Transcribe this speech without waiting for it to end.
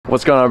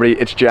What's going on, everybody?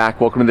 It's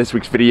Jack. Welcome to this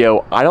week's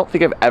video. I don't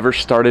think I've ever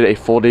started a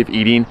full day of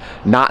eating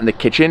not in the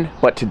kitchen,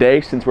 but today,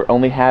 since we're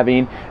only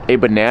having a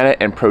banana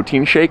and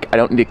protein shake, I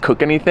don't need to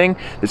cook anything.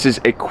 This is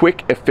a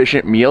quick,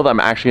 efficient meal that I'm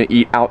actually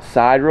gonna eat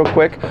outside real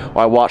quick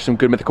while I watch some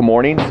Good Mythical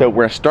Morning. So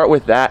we're gonna start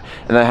with that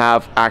and then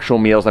have actual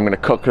meals I'm gonna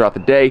cook throughout the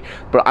day.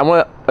 But I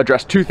wanna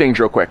address two things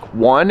real quick.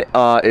 One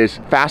is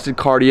fasted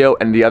cardio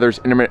and the other is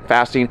intermittent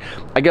fasting.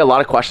 I get a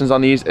lot of questions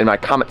on these in my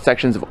comment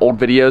sections of old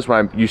videos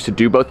when I used to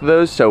do both of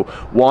those. So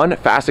one,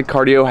 fasted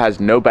cardio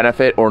has no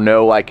benefit or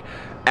no like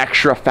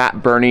extra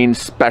fat burning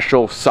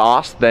special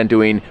sauce than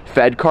doing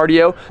fed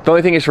cardio. The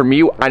only thing is, for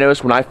me, I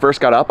noticed when I first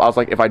got up, I was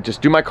like, if I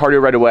just do my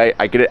cardio right away,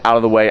 I get it out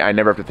of the way, I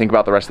never have to think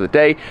about the rest of the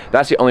day.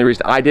 That's the only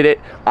reason I did it.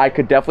 I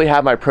could definitely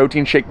have my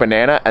protein shake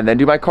banana and then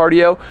do my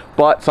cardio,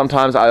 but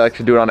sometimes I like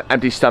to do it on an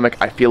empty stomach.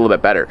 I feel a little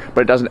bit better,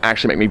 but it doesn't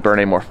actually make me burn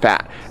any more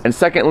fat. And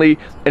secondly,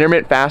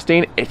 intermittent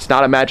fasting, it's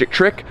not a magic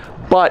trick,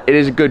 but it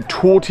is a good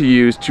tool to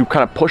use to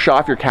kind of push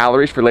off your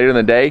calories for later in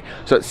the day.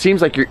 So it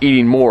seems like you're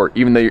eating more,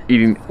 even though you're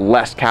eating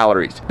less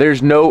calories.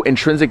 There's no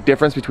intrinsic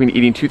difference between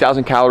eating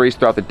 2,000 calories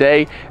throughout the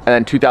day and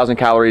then 2,000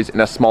 calories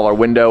in a smaller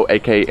window,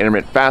 aka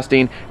intermittent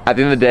fasting. At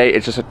the end of the day,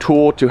 it's just a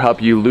tool to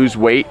help you lose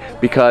weight,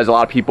 because a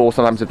lot of people,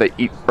 sometimes if they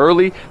eat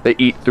early, they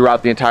eat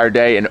throughout the entire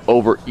day and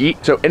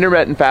overeat. So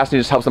intermittent fasting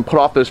just helps them put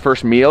off those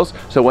first meals,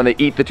 so when they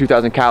eat the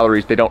 2,000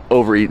 calories, they don't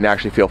overeat and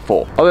actually feel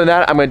full. Other than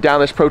that, I'm gonna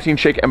down this protein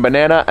shake and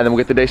banana, and then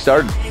we'll get the day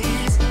started.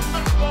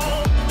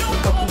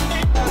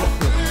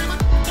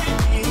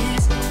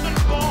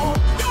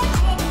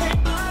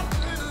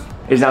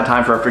 It is now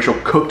time for our official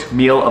cooked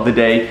meal of the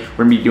day.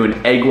 We're gonna be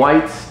doing egg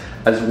whites,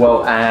 as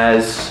well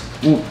as,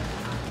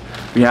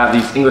 we have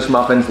these English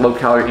muffins, low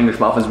calorie English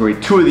muffins. We're gonna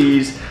eat 2 of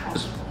these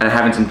and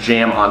having some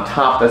jam on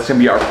top. That's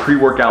gonna be our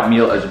pre-workout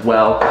meal as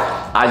well.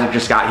 Isaac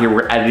just got here,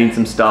 we're editing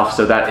some stuff,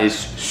 so that is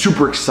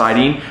super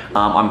exciting.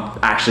 I'm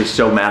actually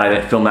so mad I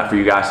didn't film that for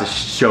you guys to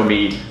show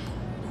me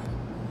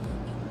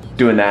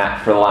doing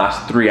that for the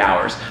last 3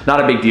 hours.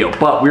 Not a big deal,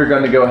 but we're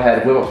gonna go ahead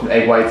and whip up some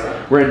egg whites.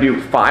 We're gonna do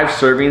 5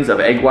 servings of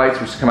egg whites,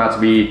 which come out to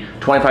be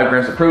 25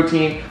 grams of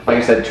protein. Like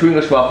I said, 2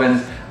 English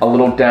muffins, a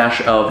little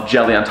dash of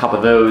jelly on top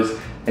of those.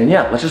 And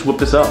yeah, let's just whip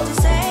this up.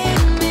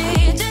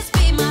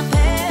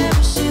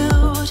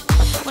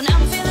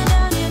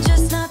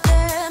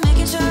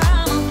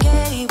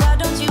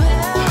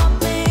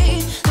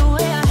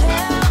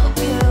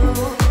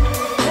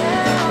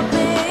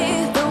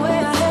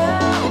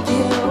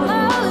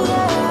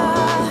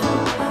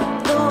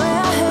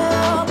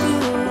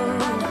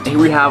 Here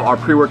we have our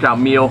pre-workout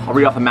meal. I'll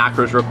read off the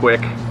macros real quick.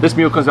 This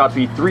meal comes out to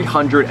be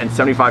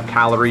 375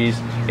 calories.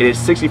 It is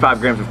 65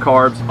 grams of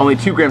carbs, only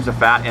 2 grams of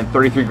fat, and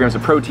 33 grams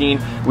of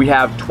protein. We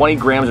have 20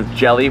 grams of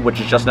jelly,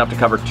 which is just enough to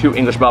cover 2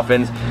 English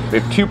muffins. We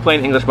have 2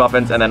 plain English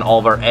muffins, and then all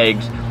of our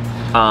eggs.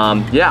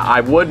 Yeah,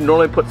 I would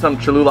normally put some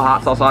Cholula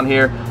hot sauce on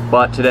here,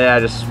 but today I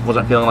just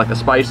wasn't feeling like the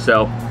spice,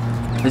 so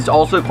it's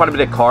also quite a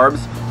bit of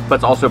carbs, but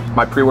it's also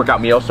my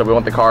pre-workout meal, so we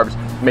want the carbs.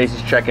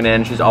 Macy's checking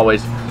in. She's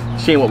always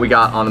seeing what we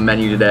got on the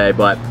menu today,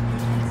 but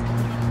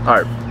all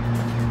right,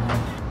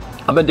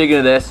 I've been digging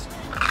into this.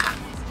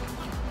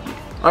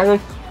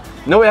 Actually,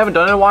 no, we haven't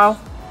done it in a while.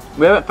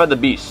 We haven't fed the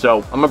beast, so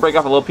I'm gonna break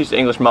off a little piece of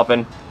English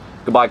muffin.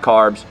 Goodbye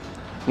carbs.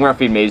 I'm gonna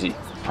feed Maisie.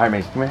 All right,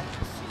 Maisie, come here.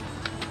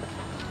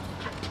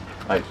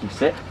 All right, you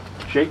sit,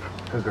 shake.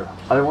 Good girl.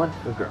 Other one,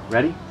 good girl.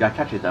 Ready? You gotta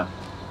catch it though.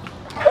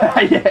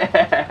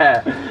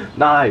 Yeah,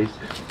 nice.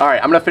 All right,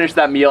 I'm gonna finish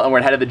that meal and we're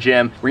gonna head to the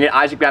gym. We're gonna get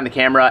Isaac behind the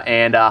camera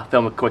and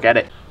film a quick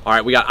edit. All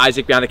right, we got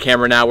Isaac behind the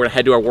camera now. We're gonna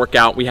head to our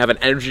workout. We have an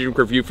energy drink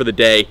review for the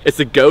day. It's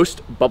the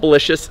Ghost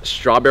Bubblicious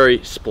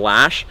Strawberry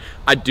Splash.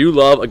 I do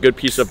love a good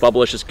piece of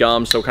Bubblicious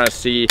gum, so kind of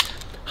see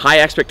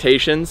high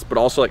expectations, but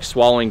also like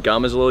swallowing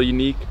gum is a little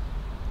unique.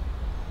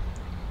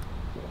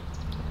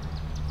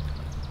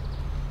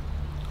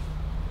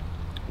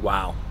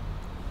 Wow.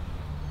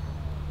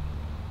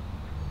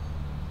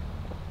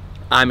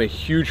 I'm a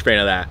huge fan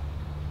of that.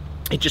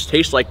 It just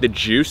tastes like the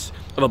juice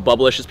of a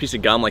Bubblicious piece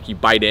of gum. Like you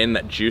bite in,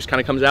 that juice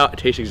kind of comes out. It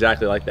tastes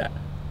exactly like that.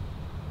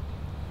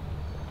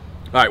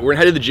 All right, we're gonna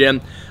head to the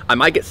gym. I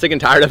might get sick and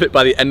tired of it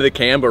by the end of the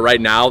can, but right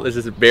now, this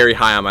is very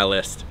high on my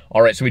list.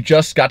 All right, so we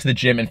just got to the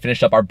gym and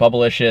finished up our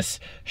Bubblicious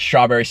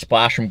Strawberry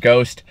Splash from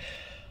Ghost.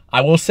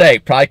 I will say,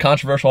 probably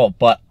controversial,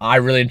 but I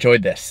really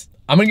enjoyed this.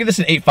 I'm gonna give this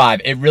an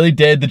 8.5. It really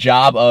did the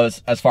job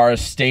of, as far as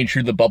staying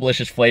true to the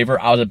Bubblicious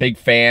flavor. I was a big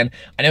fan.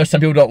 I know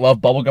some people don't love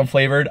bubblegum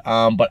flavored,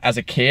 but as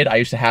a kid, I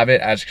used to have it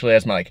actually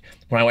as my, like,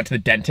 when I went to the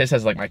dentist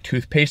as like my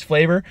toothpaste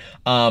flavor.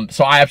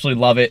 So I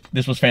absolutely love it.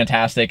 This was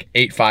fantastic.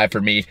 8.5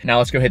 for me. Now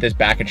let's go hit this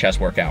back and chest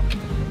workout.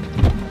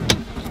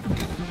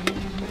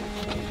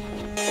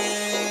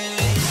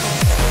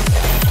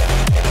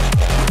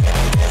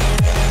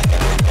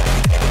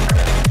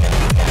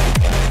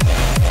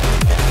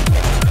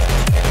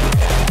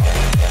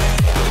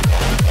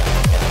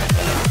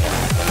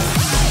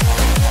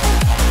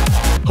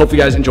 Hope you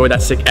guys enjoyed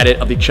that sick edit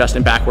of the chest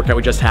and back workout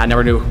we just had. Now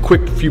we're gonna do a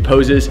quick few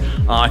poses.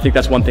 I think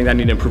that's one thing that I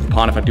need to improve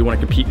upon if I do want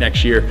to compete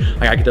next year.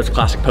 I gotta get those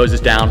classic poses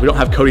down. We don't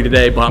have Cody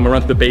today, but I'm gonna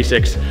run through the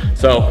basics.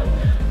 So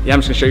yeah, I'm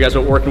just gonna show you guys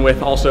what we're working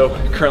with. Also,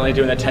 currently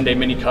doing that 10-day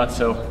mini cut,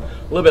 so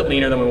a little bit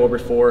leaner than we were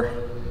before.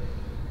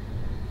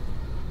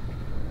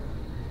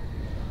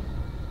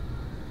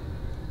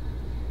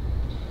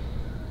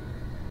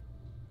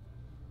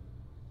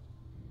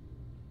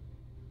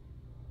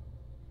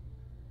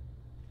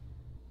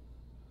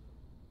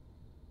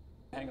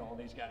 Hang all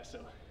these guys, so.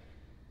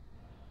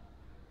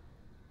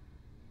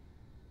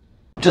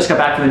 Just got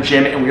back from the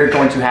gym and we are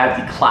going to have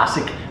the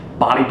classic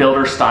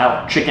bodybuilder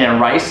style chicken and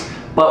rice,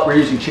 but we're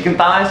using chicken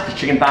thighs because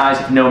chicken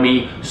thighs, if you know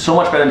me, so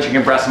much better than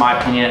chicken breasts in my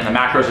opinion, and the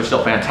macros are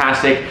still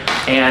fantastic.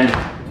 And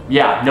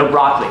yeah, no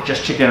broccoli,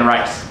 just chicken and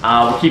rice.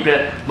 We're keeping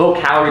it low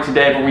calorie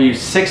today, but we use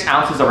 6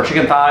 ounces of our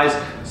chicken thighs,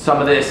 some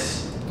of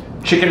this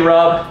chicken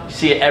rub, you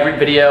see it every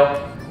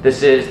video.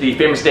 This is the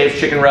Famous Dave's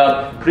chicken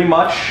rub. Pretty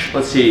much,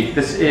 let's see,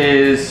 this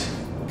is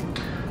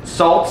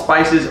salt,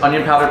 spices,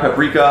 onion powder,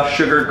 paprika,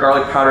 sugar,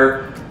 garlic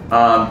powder.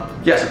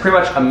 Yeah, so pretty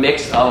much a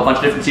mix of a bunch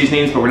of different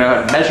seasonings, but we're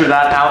gonna measure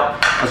that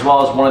out, as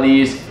well as one of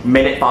these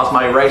minute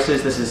basmati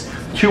rices. This is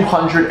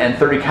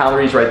 230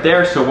 calories right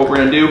there. So what we're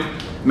gonna do,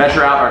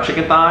 measure out our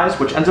chicken thighs,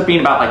 which ends up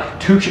being about like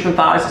 2 chicken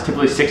thighs. It's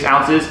typically 6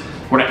 ounces.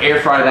 We're gonna air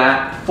fry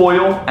that.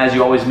 Foil, as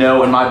you always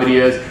know in my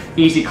videos,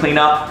 easy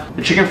cleanup.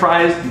 The chicken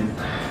thighs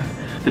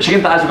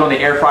will go in the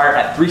air fryer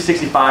at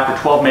 365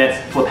 for 12 minutes,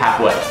 flip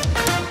halfway.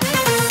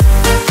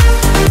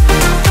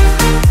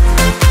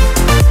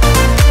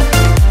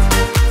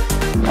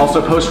 Also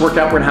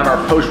post-workout, we're gonna have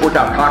our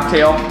post-workout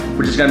cocktail,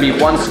 which is gonna be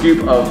 1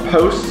 scoop of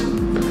Post,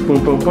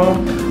 boom, boom,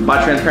 boom,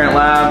 by Transparent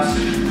Labs.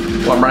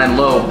 Well, I'm running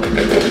low.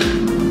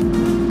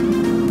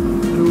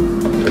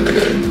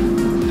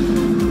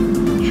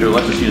 Sure,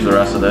 let's just use the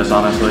rest of this,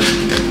 honestly.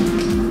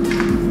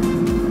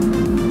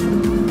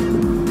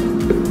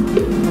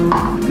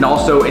 And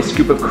also a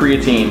scoop of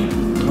creatine.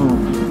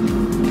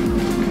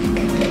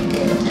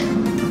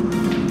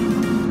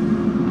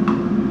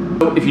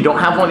 So if you don't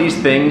have one of these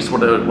things,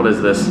 what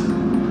is this?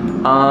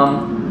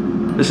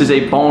 This is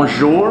a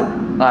bonjour.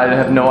 I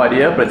have no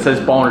idea, but it says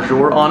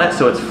bonjour on it,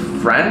 so it's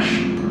French.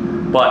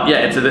 But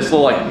yeah, it's this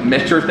little like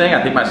mixture thing.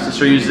 I think my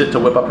sister uses it to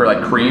whip up her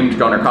like cream to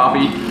go in her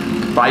coffee.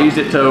 But I used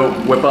it to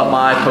whip up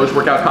my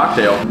post-workout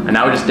cocktail. And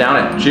now we just down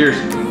it. Cheers.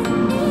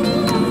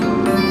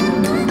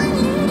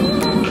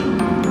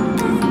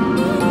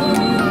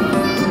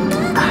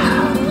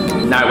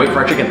 Now I wait for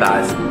our chicken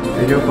thighs.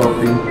 There you go,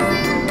 Poppy.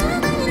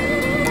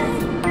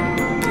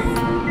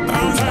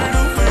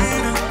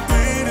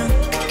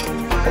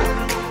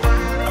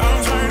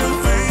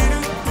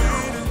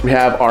 We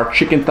have our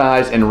chicken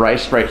thighs and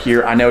rice right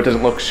here. I know it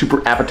doesn't look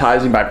super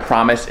appetizing, but I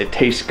promise it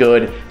tastes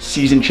good.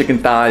 Seasoned chicken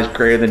thighs,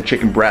 greater than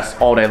chicken breasts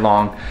all day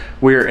long.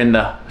 We're in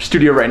the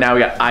studio right now.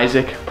 We got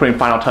Isaac putting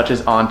final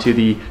touches onto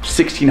the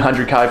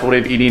 1,600 calorie full day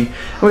of eating.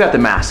 And we got the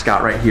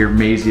mascot right here,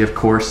 Maisie, of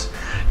course,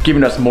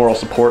 giving us moral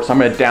support. So I'm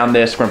gonna down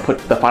this. We're gonna put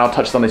the final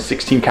touches on the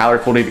 16 calorie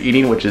full day of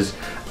eating, which is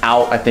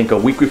out, I think, a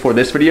week before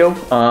this video.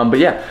 But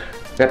yeah.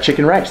 Got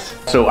chicken rice.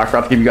 So I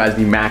forgot to give you guys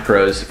the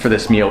macros for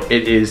this meal.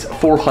 It is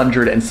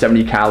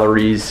 470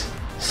 calories,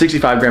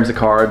 65 grams of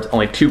carbs,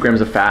 only 2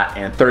 grams of fat,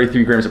 and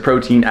 33 grams of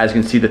protein. As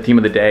you can see, the theme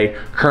of the day,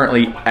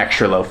 currently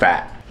extra low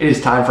fat. It is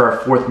time for our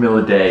 4th meal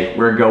of the day.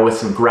 We're gonna go with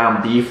some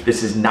ground beef.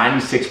 This is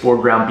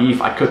 96.4 ground beef.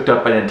 I cooked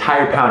up an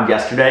entire pound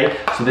yesterday,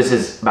 so this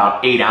is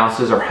about 8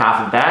 ounces or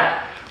half of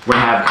that. We're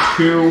gonna have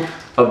 2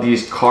 of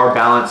these carb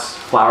balanced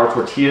flour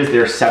tortillas.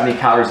 They're 70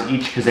 calories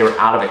each because they were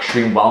out of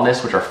Extreme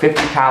Wellness, which are 50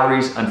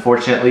 calories,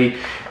 unfortunately.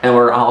 And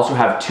we're gonna also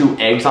have 2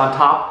 eggs on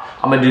top.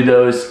 I'm gonna do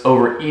those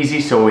over easy,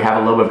 so we have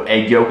a little bit of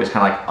egg yolk. It's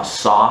kind of like a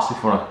sauce, if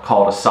you wanna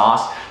call it a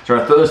sauce. So we're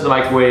gonna throw this in the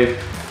microwave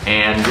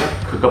and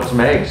yeah, cook up some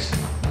eggs.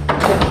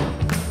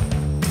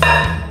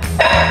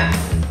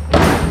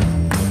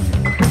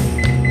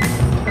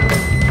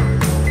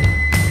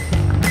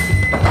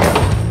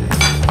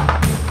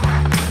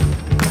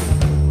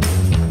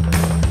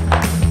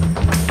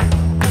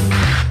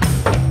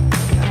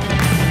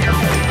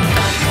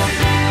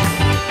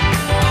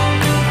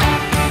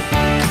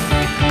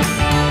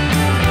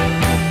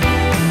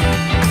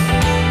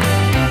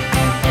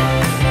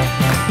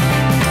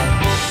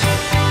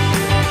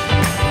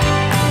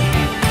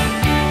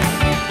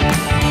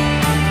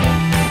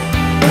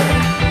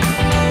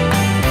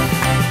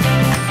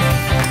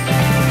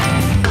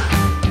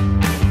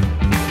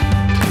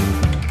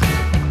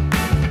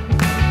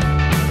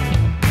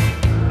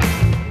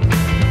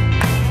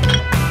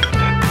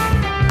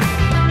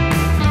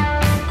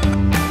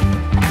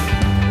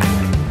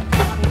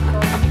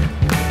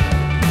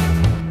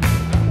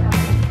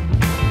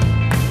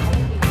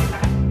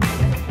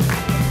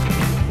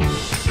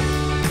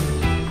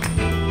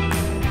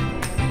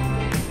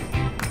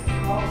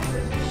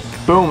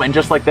 Boom, and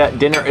just like that,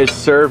 dinner is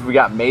served. We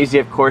got Maisie,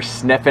 of course,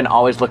 sniffing,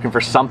 always looking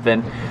for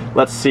something.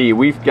 Let's see,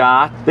 we've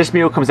got, this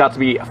meal comes out to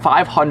be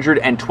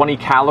 520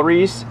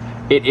 calories.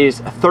 It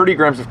is 30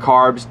 grams of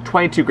carbs,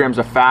 22 grams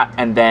of fat,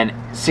 and then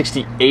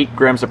 68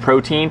 grams of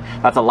protein.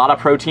 That's a lot of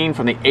protein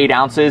from the 8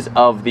 ounces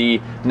of the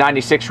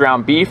 96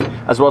 ground beef,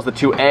 as well as the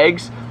 2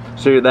 eggs.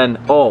 So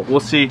then, oh, we'll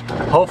see.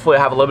 Hopefully I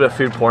have a little bit of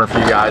food porn for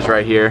you guys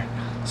right here.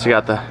 So you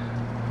got the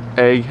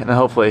egg, and then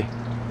hopefully,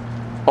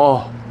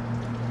 oh,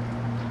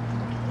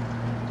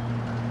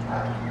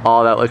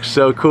 that looks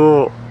so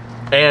cool.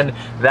 And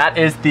that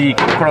is the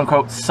quote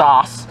unquote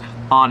sauce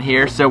on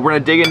here. So we're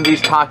gonna dig into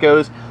these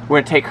tacos. We're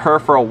gonna take her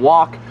for a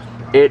walk.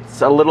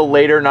 It's a little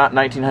later, not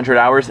 1900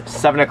 hours,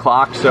 7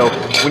 o'clock. So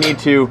we need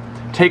to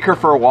take her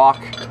for a walk,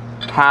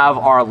 have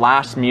our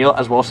last meal,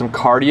 as well as some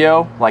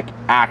cardio, like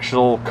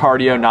actual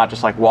cardio, not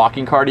just like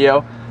walking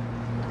cardio.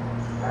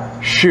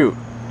 Shoot.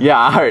 Yeah,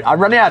 all right, I'm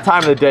running out of time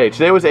of the day.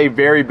 Today was a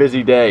very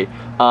busy day. You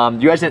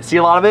guys didn't see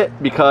a lot of it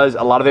because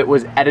a lot of it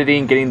was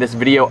editing, getting this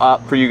video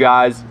up for you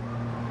guys,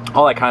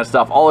 all that kind of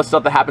stuff. All the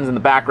stuff that happens in the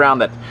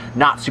background that's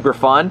not super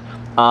fun.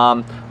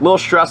 A little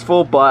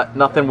stressful, but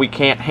nothing we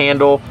can't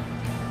handle.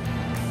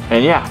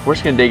 And yeah, we're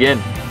just gonna dig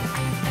in.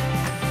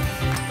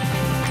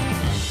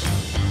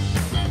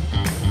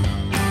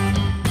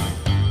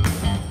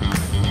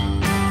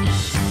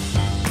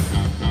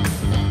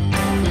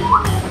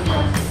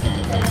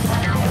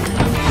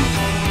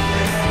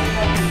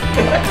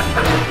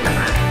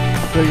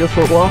 Ready to go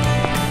for a walk?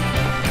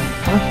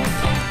 Huh?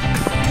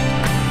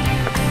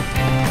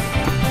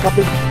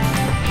 Puppy?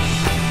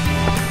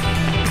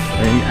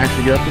 And you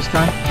actually get up this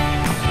time?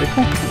 Pretty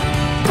cool.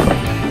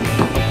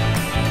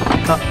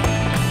 Up.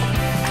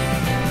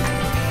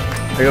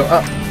 There you go,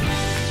 up.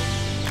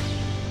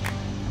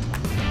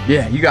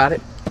 Yeah, you got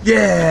it.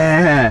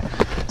 Yeah!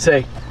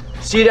 Say,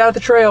 see you down at the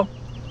trail.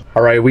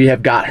 All right, we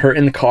have got her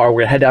in the car.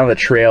 We're gonna head down the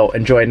trail,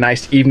 enjoy a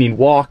nice evening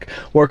walk,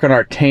 work on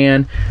our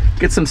tan,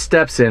 get some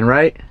steps in,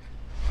 right?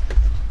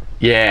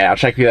 Yeah, I'll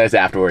check you guys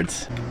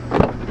afterwards. All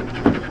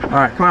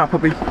right, come on,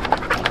 puppy.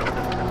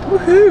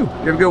 Woohoo! You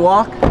have a good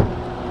walk?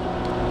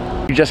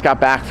 We just got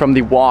back from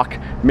the walk.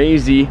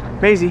 Maisie,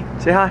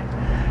 say hi.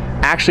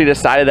 Actually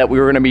decided that we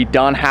were gonna be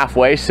done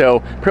halfway, so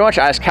pretty much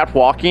I just kept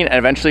walking, and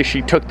eventually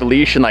she took the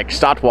leash and like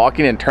stopped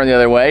walking and turned the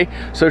other way.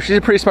 So she's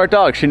a pretty smart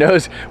dog. She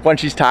knows when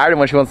she's tired and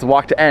when she wants the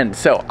walk to end.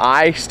 So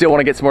I still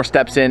wanna get some more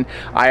steps in.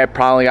 I have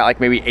probably got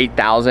like maybe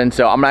 8,000.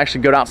 So I'm gonna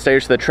actually go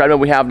downstairs to the treadmill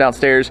we have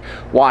downstairs,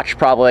 watch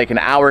probably like an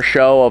hour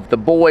show of The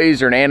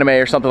Boys or an anime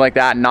or something like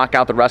that, and knock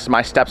out the rest of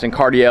my steps in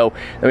cardio.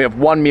 Then we have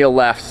one meal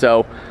left.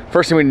 So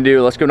first thing we can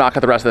do, let's go knock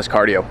out the rest of this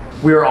cardio.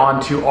 We're on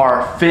to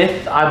our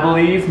 5th, I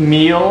believe,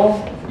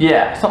 meal.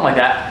 Yeah, something like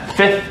that.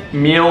 5th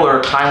meal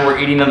or time we're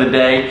eating of the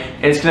day.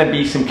 And it's gonna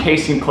be some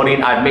casein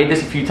pudding. I've made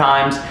this a few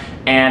times,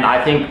 and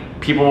I think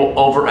people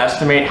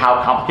overestimate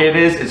how complicated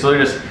it is. It's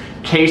literally just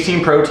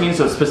casein protein,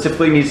 so it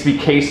specifically needs to be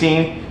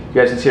casein. You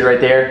guys can see it right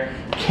there.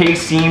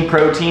 Casein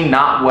protein,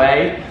 not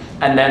whey.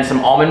 And then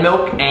some almond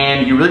milk,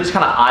 and you really just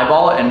kind of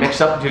eyeball it and mix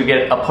up to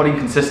get a pudding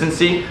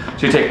consistency.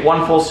 So you take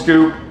 1 full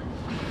scoop,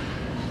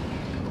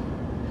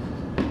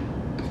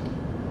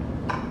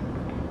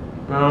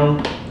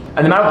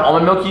 and the amount of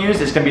almond milk you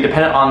use is going to be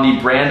dependent on the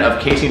brand of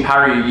casein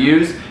powder you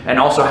use and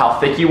also how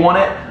thick you want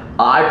it.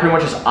 I pretty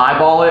much just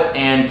eyeball it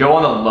and go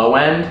on the low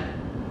end.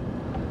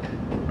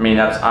 I mean,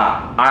 that's,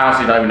 I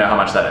honestly don't even know how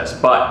much that is,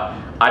 but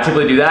I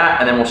typically do that,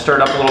 and then we'll stir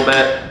it up a little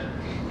bit.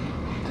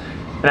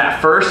 And at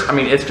first, I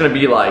mean, it's going to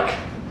be like,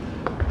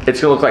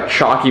 it's going to look like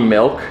chalky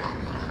milk,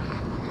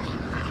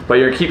 but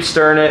you're going to keep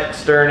stirring it,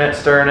 stirring it,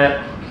 stirring it.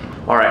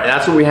 All right, and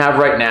that's what we have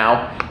right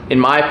now. In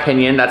my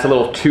opinion, that's a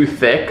little too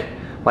thick.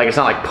 Like, it's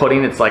not like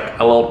pudding, it's like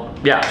a little,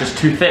 yeah, just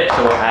too thick.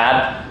 So we'll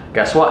add,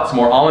 guess what? Some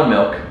more almond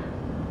milk.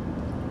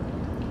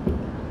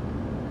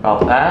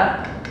 About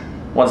that.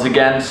 Once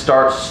again,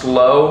 start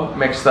slow,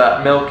 mix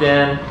that milk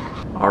in.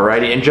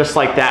 Alrighty, and just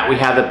like that, we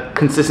have the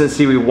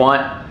consistency we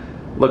want.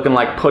 Looking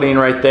like pudding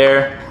right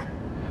there.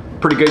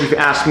 Pretty good if you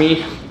ask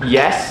me.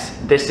 Yes,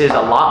 this is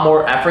a lot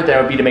more effort than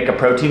it would be to make a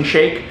protein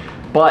shake,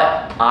 but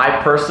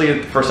I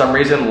personally, for some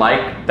reason,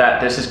 like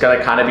that this is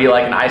gonna kind of be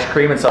like an ice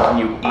cream and something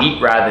you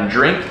eat rather than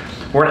drink.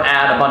 We're gonna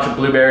add a bunch of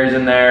blueberries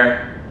in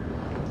there,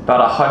 about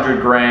 100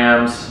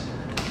 grams.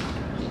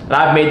 And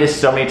I've made this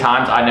so many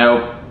times, I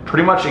know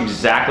pretty much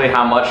exactly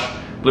how much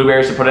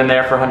blueberries to put in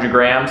there for 100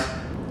 grams.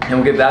 And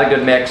we'll give that a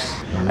good mix.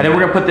 And then we're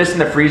gonna put this in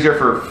the freezer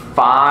for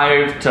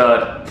 5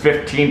 to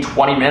 15,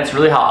 20 minutes,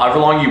 really however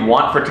long you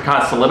want for it to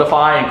kind of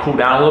solidify and cool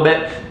down a little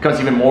bit. It becomes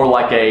even more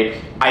like a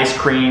ice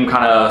cream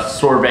kind of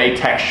sorbet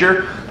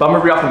texture. But I'm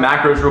gonna read off the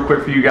macros real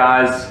quick for you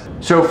guys.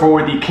 So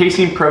for the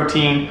casein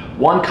protein,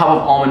 1 cup of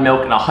almond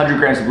milk and 100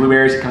 grams of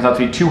blueberries, it comes out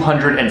to be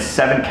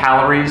 207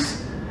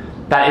 calories.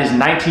 That is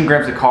 19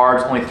 grams of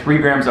carbs, only 3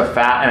 grams of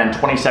fat, and then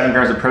 27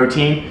 grams of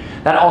protein.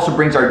 That also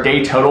brings our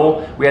day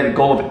total. We had a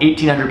goal of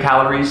 1,800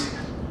 calories.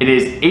 It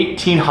is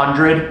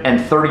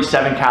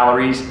 1,837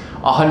 calories,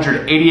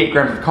 188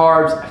 grams of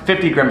carbs,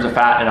 50 grams of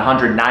fat, and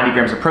 190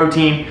 grams of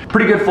protein.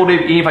 Pretty good full day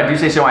of eating if I do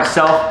say so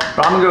myself,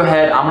 but I'm gonna go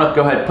ahead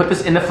and put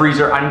this in the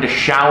freezer. I need to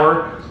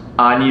shower.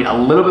 I need a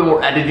little bit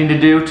more editing to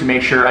do to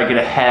make sure I get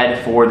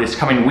ahead for this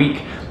coming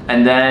week.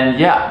 And then,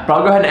 yeah, but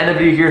I'll go ahead and end the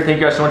video here. Thank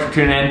you guys so much for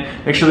tuning in.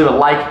 Make sure to leave a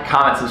like,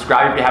 comment,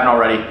 subscribe if you haven't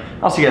already.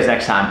 I'll see you guys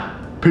next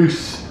time.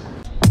 Peace.